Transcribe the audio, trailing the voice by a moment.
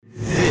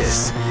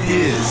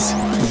is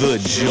The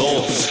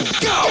Jolt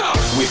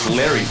with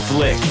Larry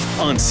Flick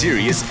on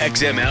Sirius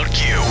XM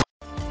OutQ.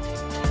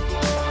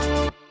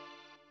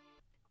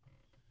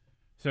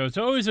 So it's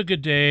always a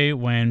good day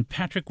when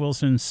Patrick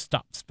Wilson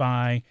stops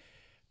by.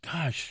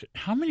 Gosh,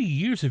 how many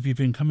years have you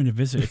been coming to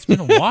visit? It's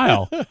been a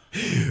while.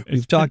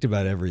 We've talked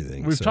about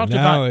everything. We've so talked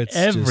now about it's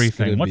just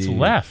everything. gonna What's be-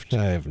 left?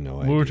 I have no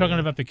idea. We were talking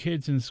about the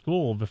kids in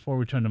school before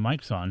we turned the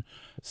mics on.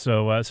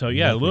 So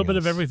yeah, a little Nothing bit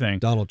of else. everything.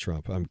 Donald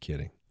Trump. I'm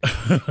kidding.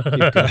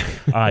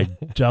 I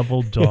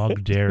double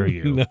dog dare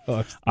you. No,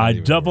 it's not I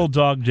even double worth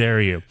dog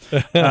dare you.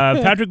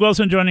 Patrick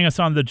Wilson joining us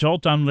on The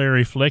Jolt. I'm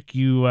Larry Flick.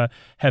 You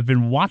have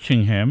been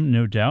watching him,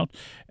 no doubt,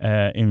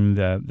 in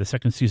the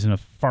second season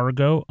of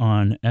FARGO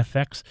on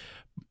FX.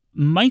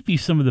 Might be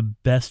some of the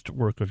best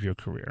work of your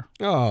career.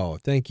 it. Oh,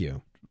 thank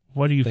you.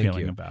 What are you Thank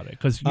feeling you. about it?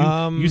 Because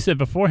you said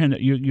beforehand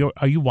that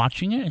are you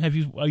watching it?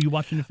 Are you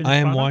watching the finished I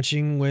am product?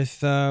 watching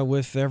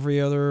with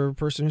every other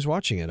person who's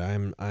watching it.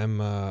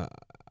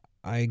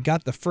 I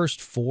got the first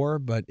 4,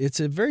 but it's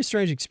a very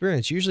strange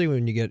experience. Usually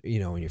when you get,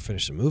 when you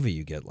finish a movie,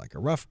 you get like a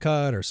rough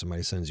cut or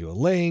somebody sends you a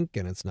link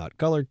and it's not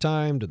color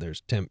timed and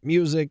there's temp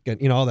music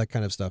and, all that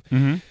kind of stuff.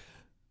 Mm-hmm.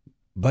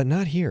 But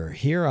not here.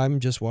 Here,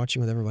 I'm just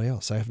watching with everybody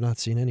else. I have not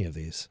seen any of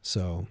these.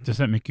 So Does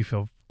that make you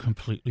feel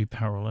completely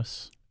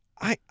powerless?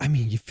 I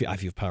mean, I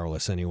feel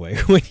powerless anyway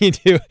when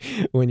you're,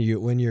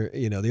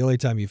 the only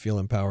time you feel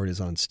empowered is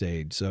on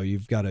stage. So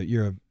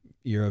you're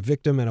a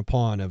victim and a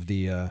pawn of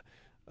the,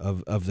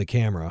 of the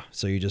camera,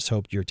 so you just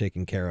hope you're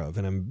taken care of.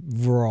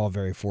 And we're all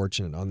very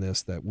fortunate on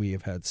this that we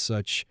have had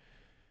such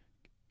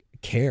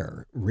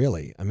care,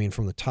 really. I mean,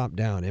 from the top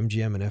down,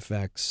 MGM and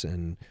FX,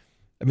 and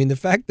I mean the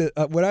fact that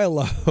what I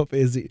love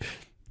is,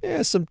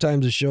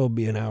 sometimes a show will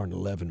be an hour and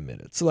 11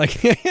 minutes.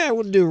 Like,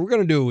 we're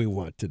gonna do what we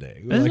want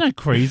today. Isn't that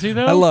crazy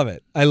though? I love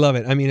it.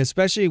 I mean,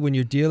 especially when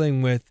you're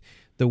dealing with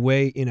the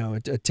way, a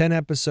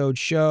 10-episode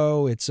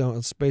show. It's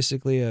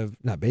basically it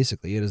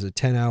is a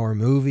 10-hour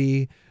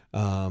movie.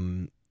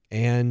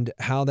 And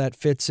how that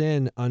fits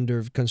in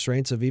under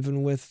constraints of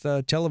even with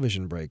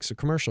television breaks or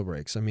commercial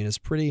breaks. I mean, it's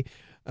pretty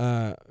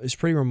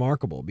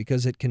remarkable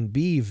because it can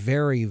be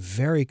very,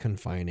 very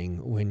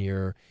confining when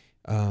you're,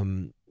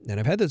 and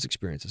I've had those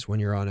experiences when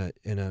you're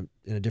in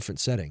a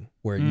different setting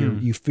where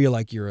you feel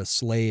like you're a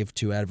slave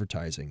to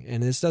advertising,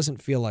 and this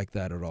doesn't feel like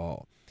that at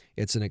all.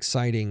 It's an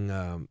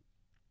exciting,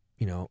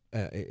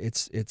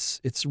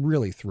 it's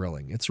really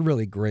thrilling. It's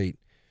really great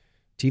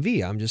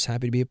TV. I'm just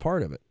happy to be a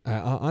part of it.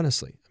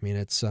 Honestly, I mean,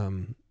 I've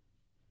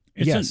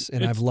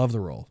loved the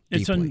role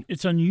deeply.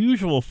 It's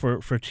unusual for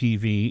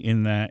TV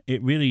in that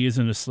it really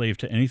isn't a slave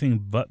to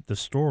anything but the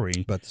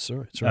story. But the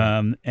story, that's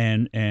right.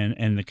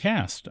 And the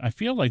cast. I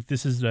feel like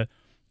this is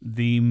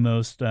the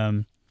most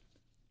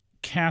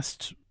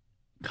cast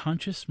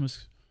conscious,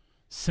 most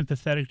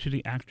sympathetic to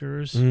the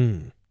actors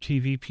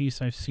TV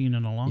piece I've seen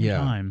in a long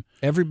time.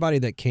 Everybody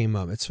that came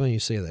up. It's funny you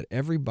say that.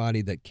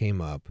 Everybody that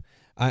came up.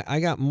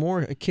 I got more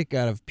a kick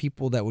out of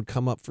people that would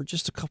come up for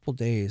just a couple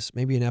days,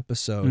 maybe an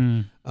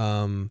episode,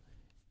 and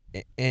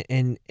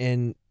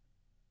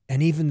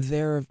even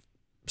their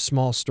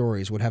small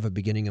stories would have a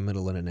beginning, a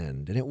middle, and an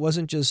end. And it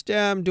wasn't just,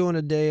 I'm doing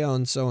a day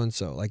on so and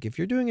so. Like if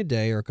you're doing a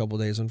day or a couple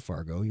days on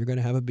Fargo, you're going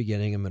to have a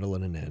beginning, a middle,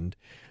 and an end.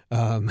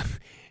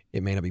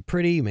 It may not be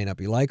pretty, it may not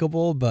be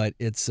likable, but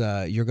it's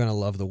you're going to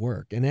love the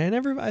work. And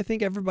I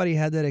think everybody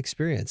had that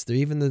experience.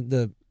 Even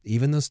the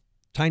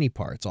tiny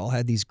parts all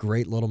had these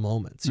great little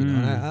moments,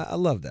 and I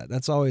love that.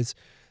 That's always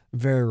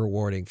very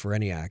rewarding for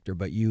any actor,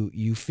 but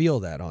you feel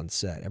that on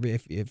set.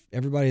 If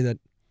everybody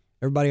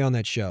on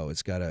that show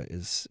is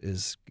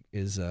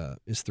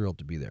thrilled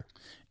to be there.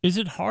 Is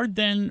it hard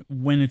then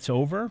when it's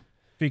over?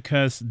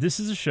 Because this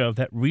is a show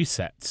that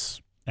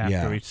resets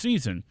after each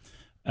season.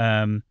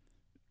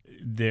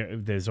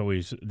 There's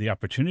always the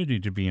opportunity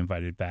to be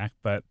invited back,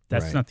 but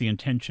that's not the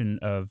intention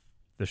of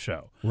the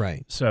show.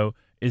 Right. So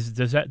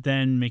does that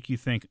then make you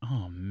think,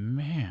 oh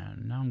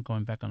man, now I'm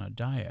going back on a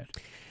diet?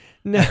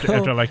 No.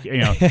 After like,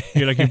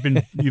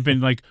 you've been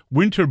like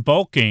winter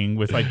bulking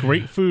with like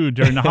great food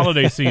during the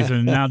holiday season,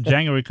 and now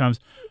January comes.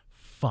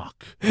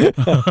 Fuck. Time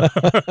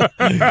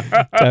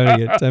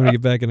to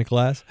get back into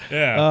class.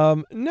 Yeah.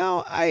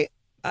 No, I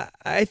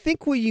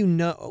think we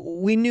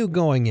knew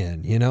going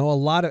in, a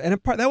lot of, and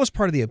that was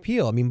part of the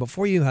appeal. I mean,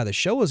 before you knew how the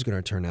show was going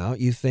to turn out,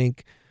 you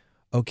think,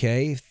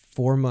 okay,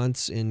 4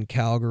 months in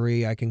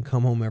Calgary, I can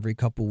come home every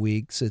couple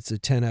weeks. It's a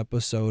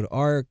 10-episode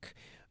arc.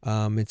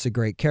 It's a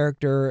great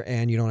character,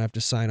 and you don't have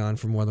to sign on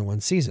for more than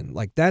one season.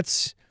 Like,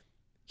 that's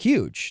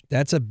huge.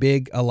 That's I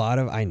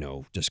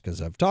know just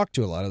because I've talked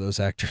to a lot of those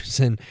actors,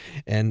 and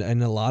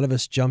a lot of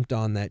us jumped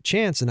on that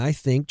chance. And I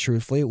think,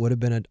 truthfully, it would have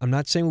been I'm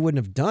not saying we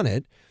wouldn't have done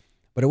it,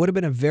 but it would have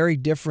been a very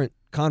different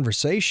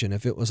conversation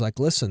if it was like,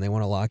 listen, they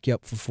want to lock you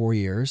up for 4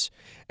 years.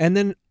 And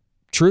then,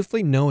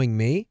 truthfully, knowing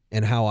me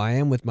and how I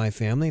am with my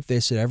family, if they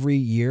said every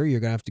year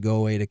you're going to have to go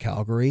away to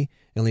Calgary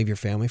and leave your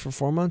family for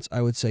 4 months,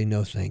 I would say,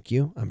 no, thank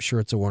you. I'm sure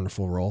it's a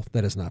wonderful role.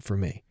 That is not for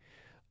me.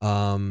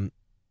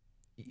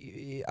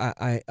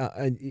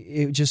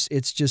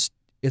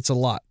 It's a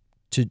lot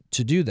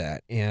to do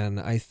that. And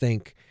I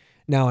think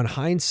now in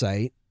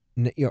hindsight,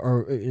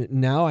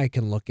 now I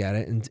can look at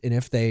it, and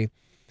if they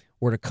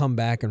were to come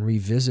back and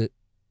revisit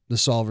the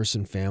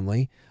Solverson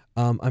family,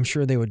 I'm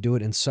sure they would do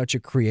it in such a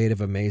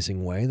creative,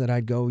 amazing way that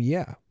I'd go,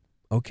 yeah,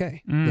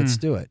 okay, let's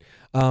do it.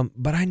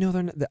 But I know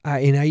they're not,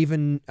 I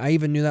even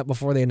knew that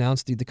before they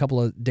announced it a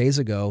couple of days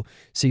ago.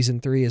 Season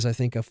 3 is, I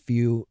think, a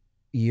few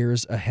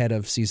years ahead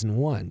of season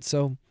 1.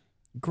 So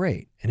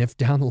great. And if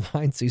down the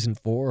line, season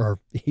 4 or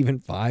even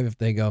 5, if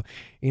they go,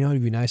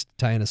 it'd be nice to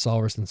tie in a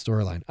Solverson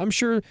storyline, I'm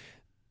sure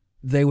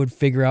they would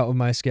figure out with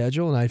my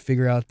schedule and I'd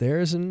figure out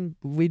theirs, and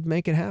we'd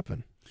make it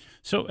happen.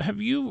 So have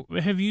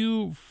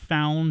you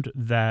found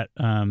that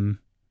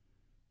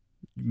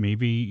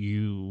maybe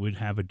you would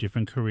have a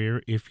different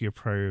career if your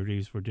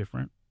priorities were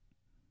different?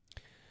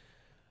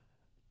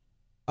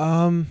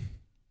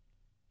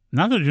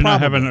 Not that you're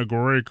not having a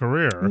great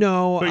career.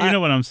 No, but you know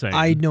what I'm saying.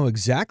 I know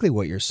exactly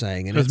what you're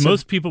saying, because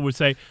most people would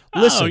say,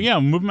 listen,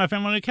 I'm moving my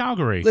family to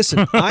Calgary.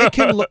 Listen, I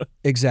can look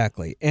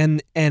exactly,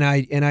 and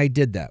I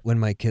did that when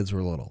my kids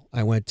were little.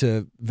 I went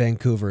to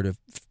Vancouver to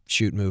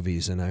shoot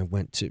movies, and I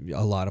went to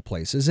a lot of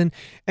places. And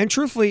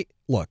truthfully,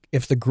 look,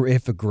 if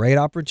a great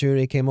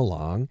opportunity came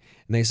along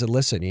and they said,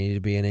 listen, you need to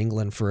be in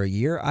England for a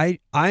year, I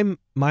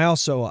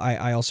also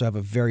have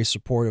a very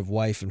supportive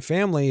wife and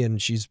family,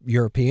 and she's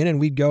European, and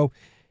we'd go,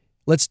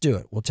 let's do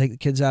it. We'll take the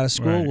kids out of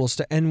school.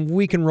 Right. And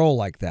we can roll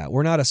like that.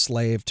 We're not a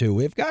slave to,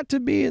 we've got to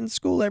be in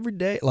school every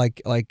day.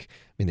 Like, I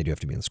mean, they do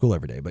have to be in school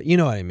every day, but you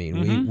know what I mean?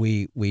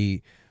 Mm-hmm.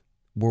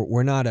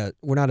 We're not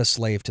a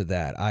slave to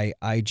that.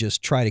 I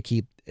just try to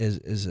keep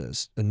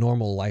as a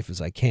normal life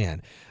as I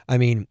can. I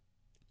mean,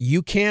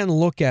 you can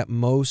look at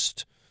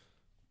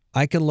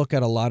I can look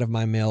at a lot of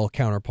my male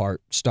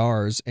counterpart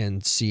stars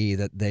and see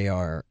that they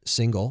are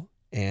single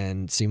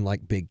and seem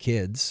like big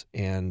kids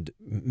and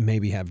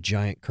maybe have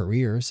giant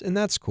careers, and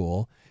that's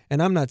cool.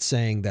 And I'm not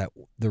saying that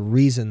the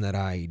reason that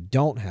I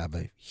don't have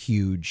a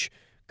huge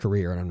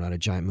career and I'm not a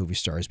giant movie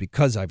star is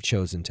because I've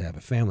chosen to have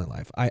a family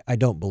life. I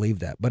don't believe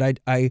that. But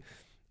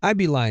I'd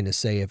be lying to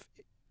say if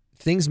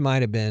things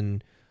might have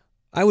been,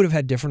 I would have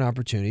had different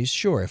opportunities.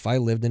 Sure, if I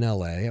lived in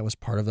L.A., I was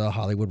part of the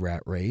Hollywood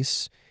rat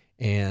race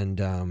and,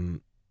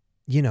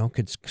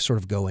 could sort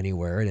of go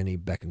anywhere at any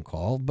beck and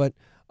call. But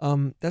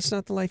that's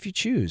not the life you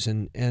choose.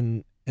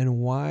 And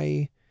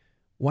why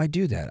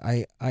do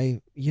that?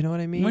 You know what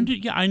I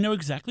mean? I know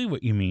exactly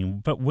what you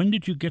mean. But when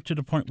did you get to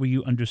the point where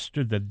you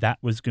understood that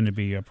was going to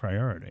be your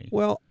priority?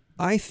 Well,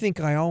 I think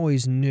I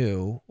always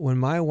knew when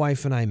my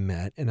wife and I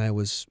met and I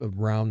was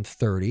around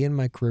 30 and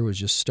my career was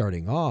just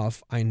starting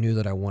off, I knew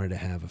that I wanted to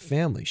have a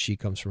family. She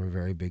comes from a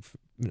very big,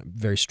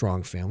 very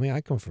strong family.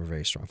 I come from a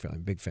very strong family,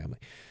 big family.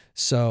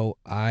 So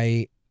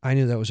I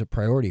knew that was a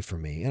priority for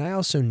me. And I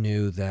also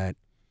knew that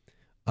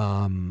it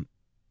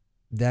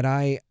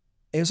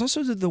was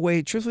also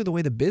truthfully, the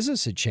way the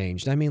business had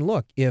changed. I mean,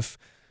 look, if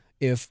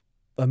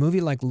a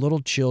movie like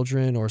Little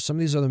Children or some of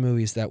these other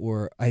movies that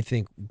were, I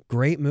think,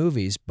 great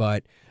movies,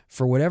 but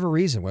for whatever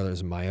reason, whether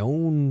it's my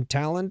own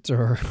talent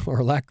or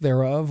lack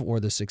thereof or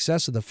the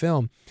success of the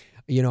film,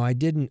 I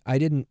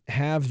didn't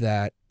have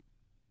that.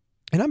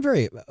 And I'm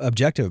very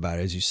objective about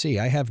it, as you see.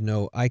 I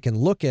can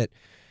look at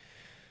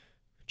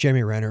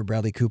Jeremy Renner,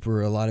 Bradley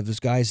Cooper, a lot of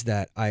those guys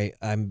that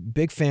I'm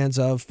big fans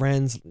of,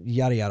 friends,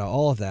 yada, yada,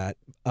 all of that.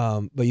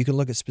 But you can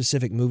look at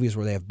specific movies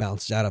where they have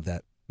bounced out of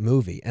that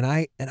movie. And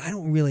I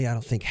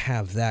don't think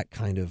I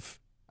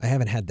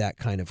haven't had that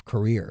kind of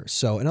career.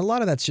 So, and a lot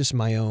of that's just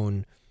my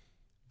own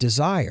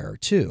desire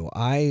too.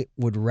 I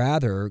would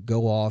rather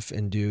go off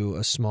and do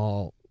a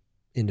small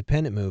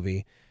independent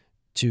movie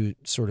to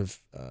sort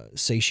of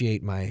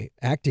satiate my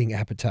acting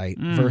appetite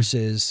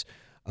versus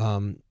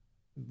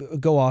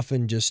go off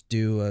and just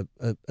do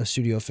a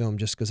studio film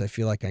just because I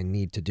feel like I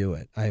need to do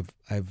it. I've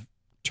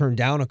turned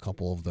down a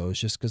couple of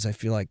those just because I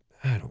feel like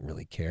I don't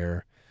really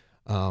care.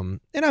 And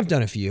I've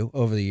done a few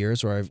over the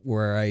years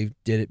where I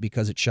did it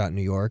because it's shot in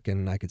New York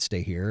and I could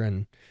stay here,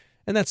 and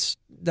that's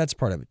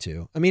part of it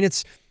too. I mean,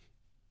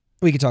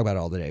 we could talk about it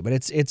all day, but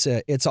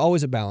it's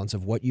always a balance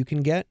of what you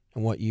can get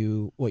and what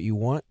you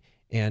want,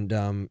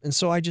 and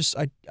so I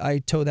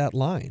toe that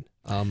line.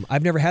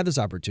 I've never had those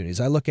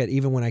opportunities. I look at,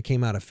 even when I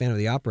came out of Phantom of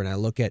the Opera, and I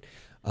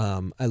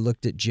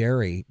looked at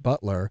Jerry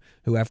Butler,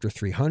 who after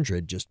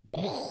 300 just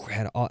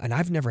had all, and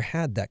I've never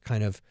had that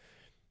kind of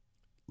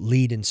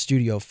lead in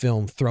studio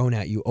film thrown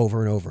at you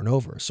over and over and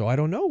over. So I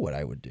don't know what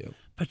I would do.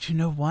 But you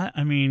know what?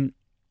 I mean,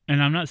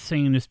 and I'm not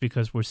saying this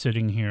because we're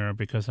sitting here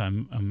because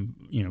I'm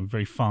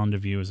very fond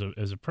of you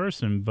as a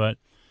person, but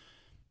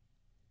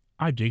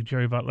I dig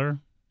Jerry Butler,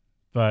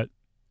 but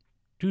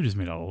dude has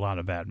made a lot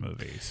of bad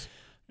movies.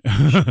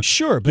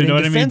 Sure, but in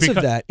defense of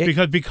that,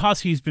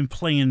 because he's been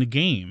playing the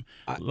game,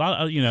 a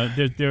lot of,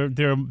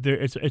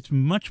 it's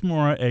much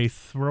more a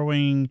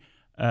throwing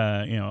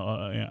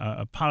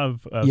a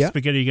pot of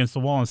spaghetti against the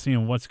wall and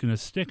seeing what's going to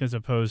stick, as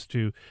opposed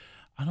to,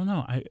 I don't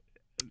know,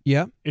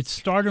 it's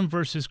stardom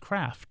versus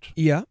craft.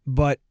 Yeah,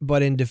 but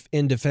in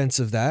defense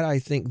of that, I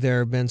think there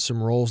have been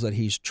some roles that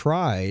he's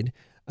tried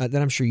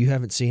that I'm sure you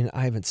haven't seen,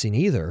 I haven't seen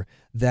either,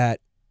 that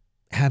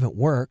haven't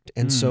worked,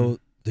 and so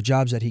the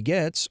jobs that he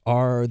gets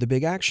are the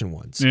big action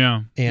ones.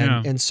 Yeah.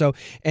 And so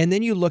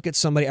then you look at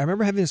somebody. I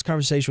remember having this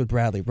conversation with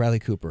Bradley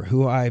Cooper,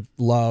 who I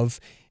love,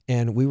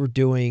 and we were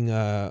doing.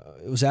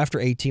 It was after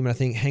A-Team, and I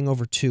think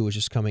Hangover 2 was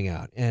just coming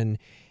out, and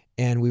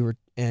we were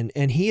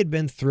and he had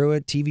been through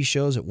it. TV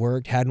shows that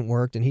worked, hadn't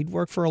worked, and he'd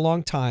worked for a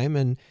long time,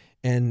 and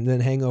then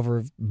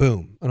Hangover,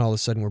 boom, and all of a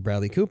sudden we're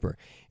Bradley Cooper.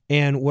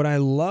 And what I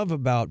love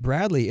about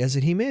Bradley is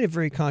that he made a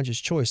very conscious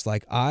choice.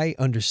 Like, I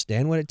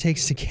understand what it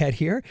takes to get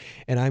here,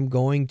 and I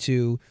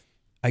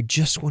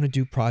just want to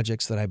do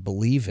projects that I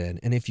believe in.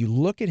 And if you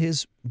look at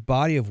his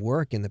body of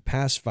work in the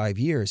past 5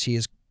 years, he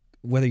is,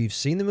 whether you've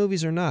seen the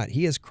movies or not,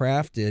 he has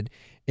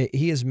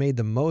made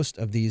the most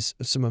of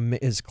some of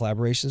his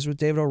collaborations with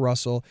David O.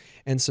 Russell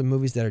and some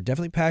movies that are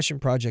definitely passion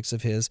projects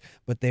of his,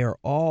 but they are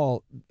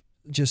all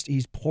just,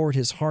 he's poured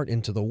his heart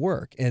into the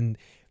work. And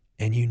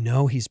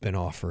he's been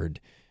offered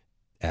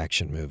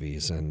action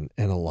movies and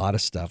a lot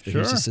of stuff that he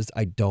just says,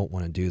 I don't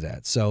want to do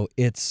that. So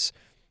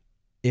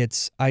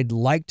I'd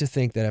like to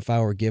think that if I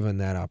were given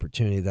that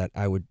opportunity that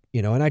I would,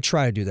 and I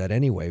try to do that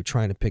anyway,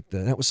 trying to pick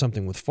that was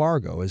something with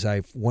Fargo, is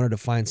I wanted to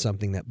find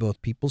something that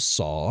both people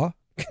saw,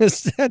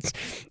 because that's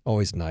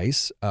always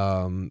nice.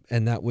 And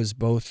that was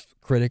both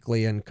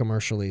critically and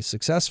commercially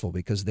successful,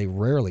 because they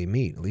rarely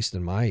meet, at least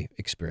in my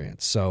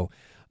experience. So,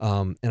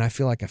 and I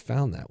feel like I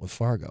found that with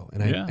Fargo,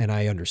 and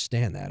I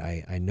understand that.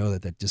 I know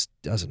that just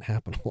doesn't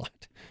happen a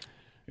lot.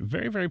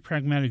 Very, very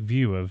pragmatic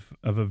view of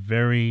a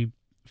very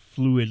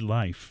fluid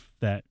life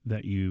that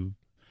you.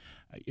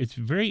 It's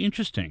very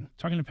interesting.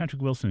 Talking to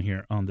Patrick Wilson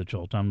here on The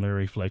Jolt. I'm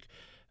Larry Flick.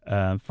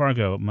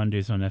 Fargo,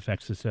 Mondays on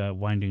FX, is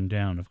winding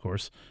down, of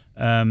course.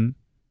 Very,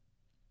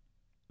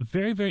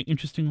 very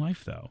interesting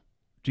life, though.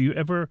 Do you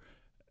ever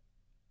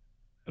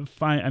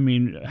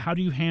find, how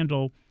do you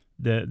handle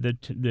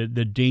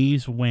the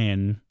days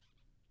when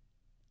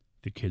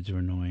the kids are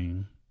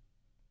annoying?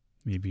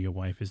 Maybe your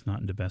wife is not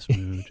in the best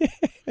mood.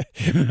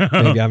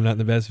 Maybe I'm not in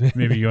the best mood.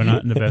 Maybe you're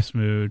not in the best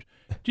mood.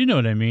 Do you know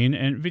what I mean?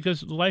 And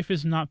because life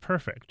is not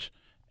perfect.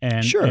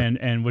 And sure.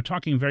 And we're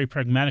talking very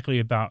pragmatically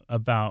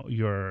about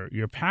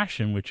your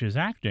passion, which is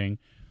acting.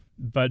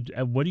 But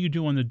what do you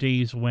do on the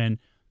days when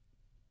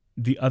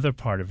the other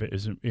part of it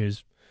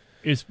is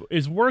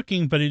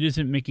working, but it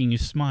isn't making you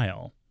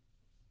smile?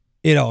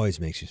 It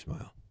always makes you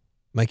smile.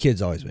 My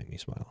kids always make me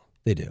smile.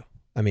 They do.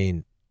 I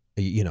mean,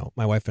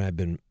 my wife and I have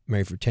been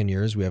married for 10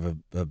 years. We have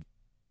a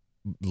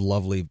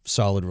lovely,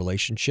 solid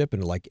relationship,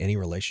 and like any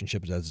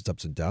relationship, it has its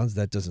ups and downs.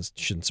 That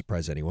shouldn't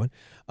surprise anyone.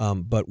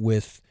 But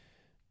with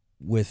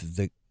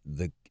the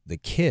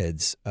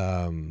kids,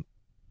 and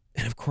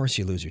of course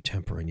you lose your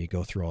temper and you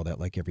go through all that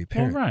like every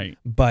parent. Well, right.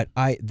 But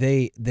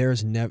there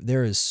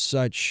is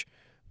such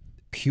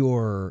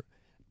pure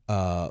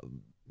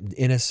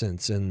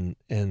innocence and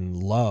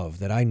love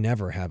that I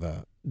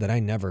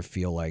never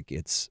feel like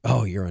it's,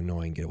 oh, you're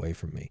annoying, get away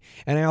from me.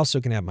 And I also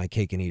can have my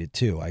cake and eat it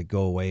too. I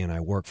go away and I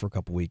work for a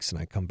couple weeks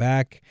and I come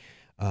back.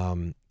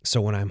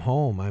 So when I'm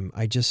home,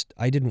 I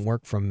didn't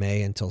work from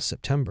May until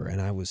September, and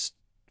I was,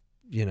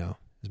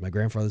 as my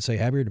grandfather would say,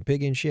 happier than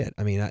pig in shit.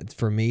 I mean,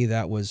 for me,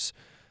 that was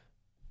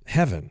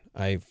heaven.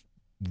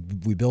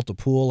 We built a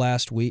pool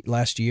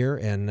last year,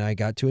 and I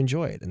got to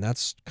enjoy it. And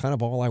that's kind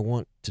of all I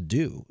want to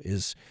do.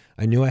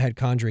 I knew I had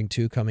Conjuring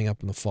 2 coming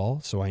up in the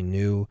fall, so I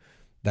knew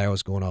that I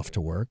was going off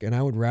to work. And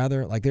I would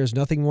rather, there's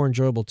nothing more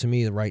enjoyable to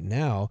me right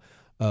now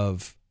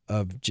of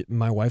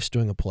my wife's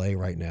doing a play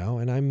right now,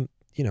 and I'm,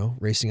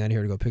 racing out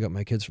here to go pick up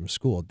my kids from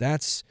school.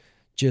 That's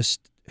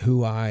just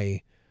who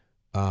I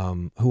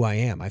am.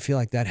 I feel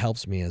like that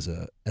helps me as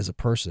a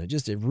person.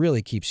 It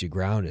really keeps you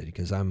grounded,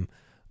 because I'm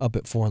up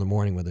at 4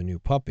 a.m. with a new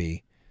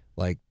puppy.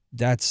 Like,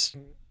 that's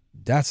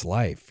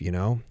life,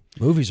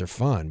 Movies are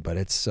fun, but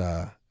it's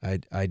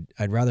I'd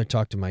rather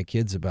talk to my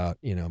kids about,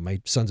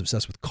 my son's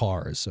obsessed with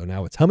cars, so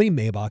now it's, how many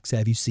Maybachs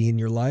have you seen in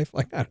your life?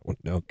 Like, I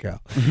don't know,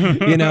 Cal.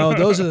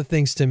 Those are the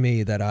things to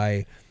me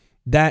that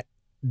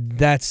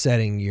that's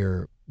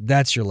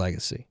your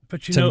legacy.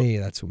 But to me,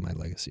 that's what my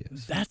legacy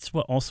is. That's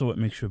what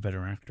makes you a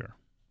better actor.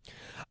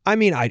 I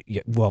mean,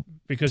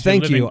 because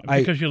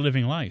you're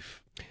living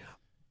life.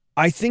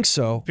 I think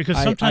so. Because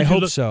sometimes I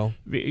hope so.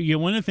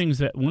 One of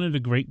the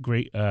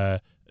great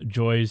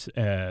joys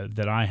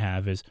that I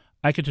have is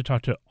I get to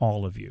talk to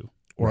all of you,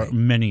 or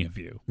many of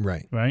you,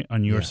 right,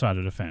 on your side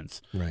of the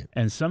fence. Right.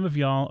 And some of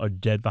y'all are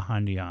dead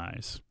behind the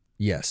eyes.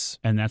 Yes.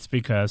 And that's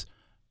because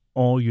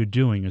all you're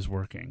doing is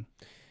working.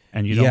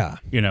 And you don't,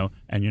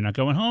 and you're not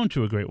going home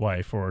to a great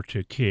wife or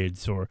to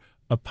kids or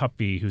a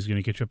puppy who's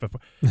going to get you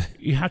up.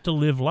 You have to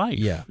live life.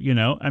 Yeah.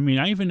 I mean,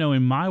 I even know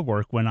in my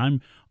work, when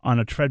I'm on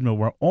a treadmill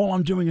where all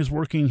I'm doing is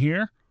working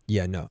here.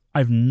 Yeah, no. I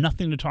have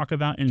nothing to talk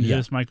about in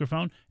this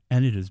microphone,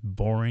 and it is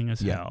boring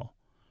as hell.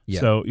 Yeah.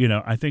 So,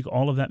 I think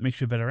all of that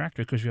makes you a better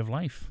actor because you have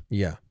life.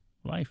 Yeah.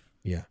 Life.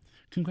 Yeah.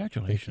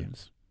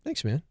 Congratulations.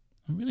 Thanks, man.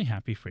 I'm really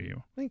happy for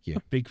you. Thank you.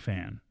 I'm a big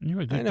fan. And you're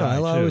a good I know. guy, I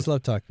too. always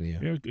love talking to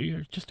you.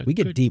 You're just a We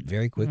get good- deep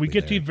very quickly. We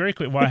get Larry. deep very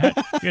quick. Well,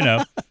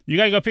 you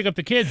got to go pick up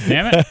the kids,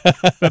 damn it.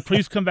 But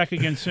please come back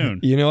again soon.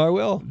 You know I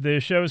will. The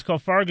show is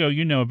called Fargo.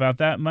 You know about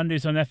that.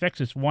 Mondays on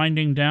FX. It's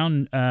winding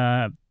down.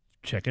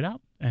 Check it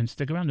out and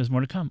stick around. There's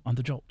more to come on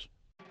The Jolt.